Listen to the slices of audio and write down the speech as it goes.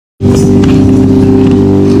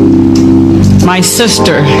my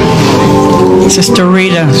sister, Sister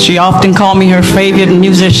Reta. She often called me her favorite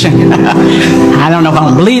musician. I don't know if I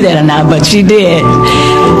don't believe that or not, but she did.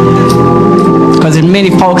 Because there's many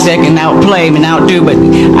folks that can outplay and outdo, but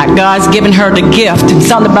God's given her the gift. And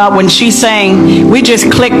something about when she sang, we just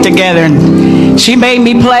clicked together, and she made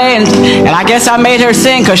me play, and I guess I made her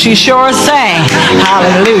sing, because she sure sang.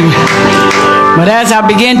 Hallelujah. But as I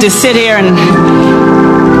began to sit here, and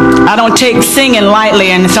I don't take singing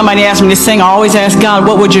lightly, and somebody asked me to sing, I always ask God,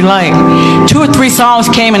 what would you like? 2 or 3 songs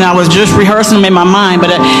came, and I was just rehearsing them in my mind.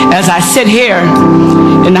 But as I sit here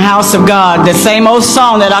in the house of God, the same old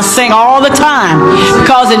song that I sing all the time,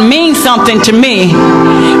 because it means something to me.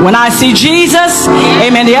 When I see Jesus,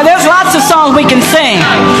 amen. Yeah, there's lots of songs we can sing,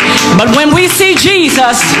 but when we see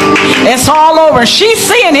Jesus, it's all over. She's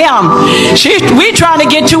seeing him. We trying to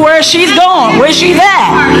get to where she's going, where she's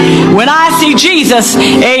at. When I see Jesus,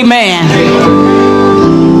 amen.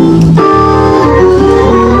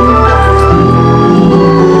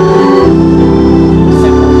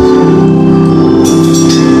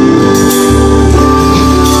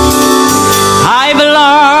 I've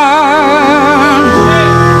learned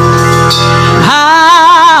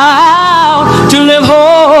how to live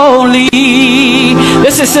holy.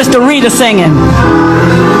 This is Sister Reta singing.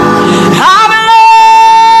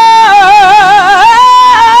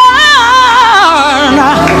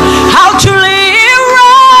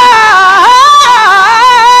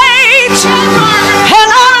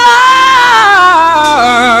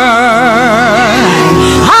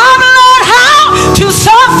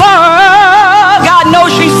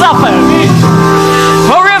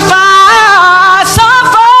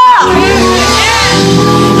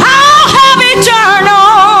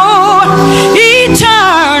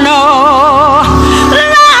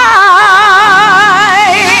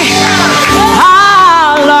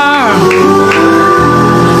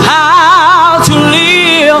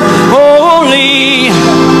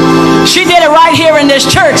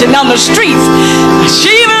 Church and on the streets,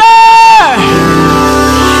 she learned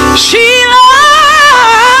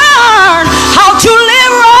how to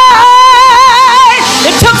live right.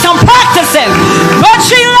 It took some practicing, but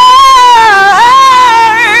she learned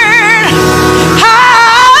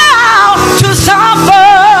how to suffer.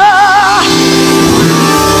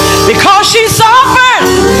 Because she suffered,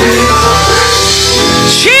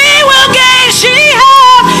 she will gain. She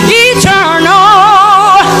have eternal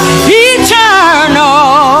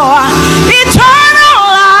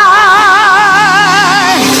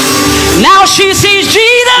life. Now she sees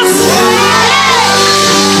Jesus.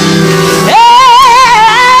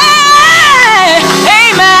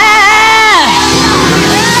 Amen.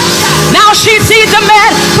 Now she sees the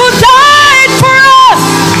man who died for us,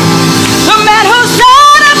 the man who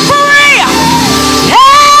set us free.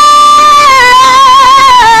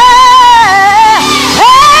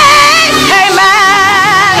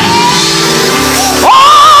 Amen.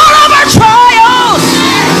 All of our trials,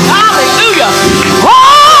 hallelujah,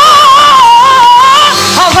 all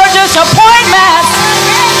of her disappointments,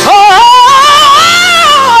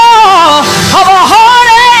 of our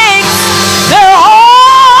heartaches, they're all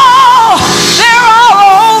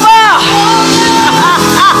over.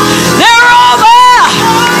 They're over.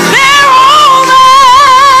 They're over.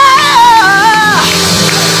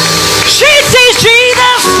 She sees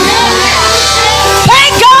Jesus.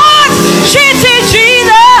 Thank God she sees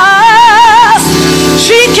Jesus.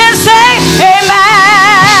 She can say amen.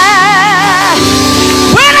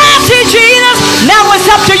 When I see Jesus,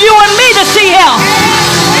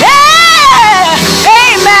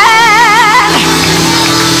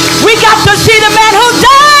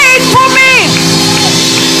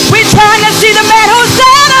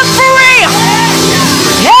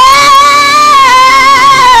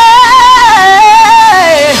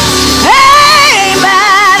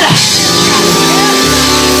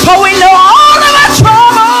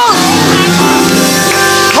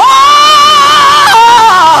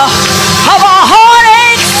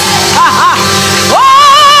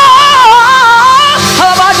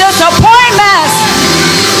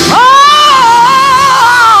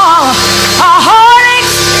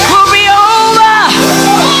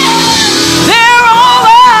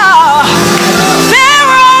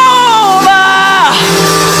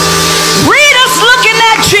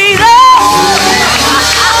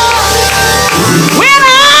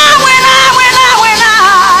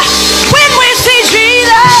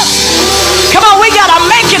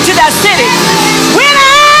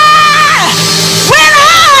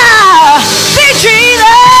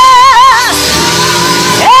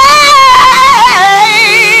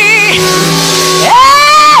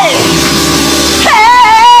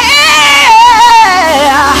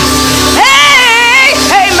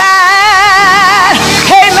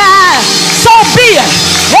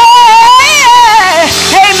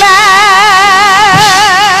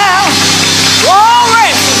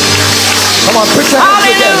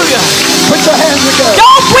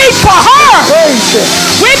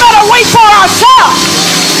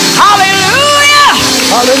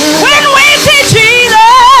 Hallelujah. When we see Jesus,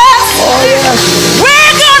 Oh, yes.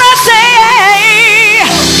 we're gonna say,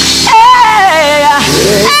 hey,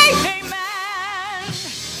 amen.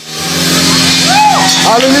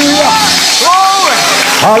 Hallelujah.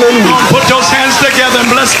 Hallelujah. Put those hands together and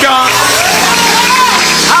bless God.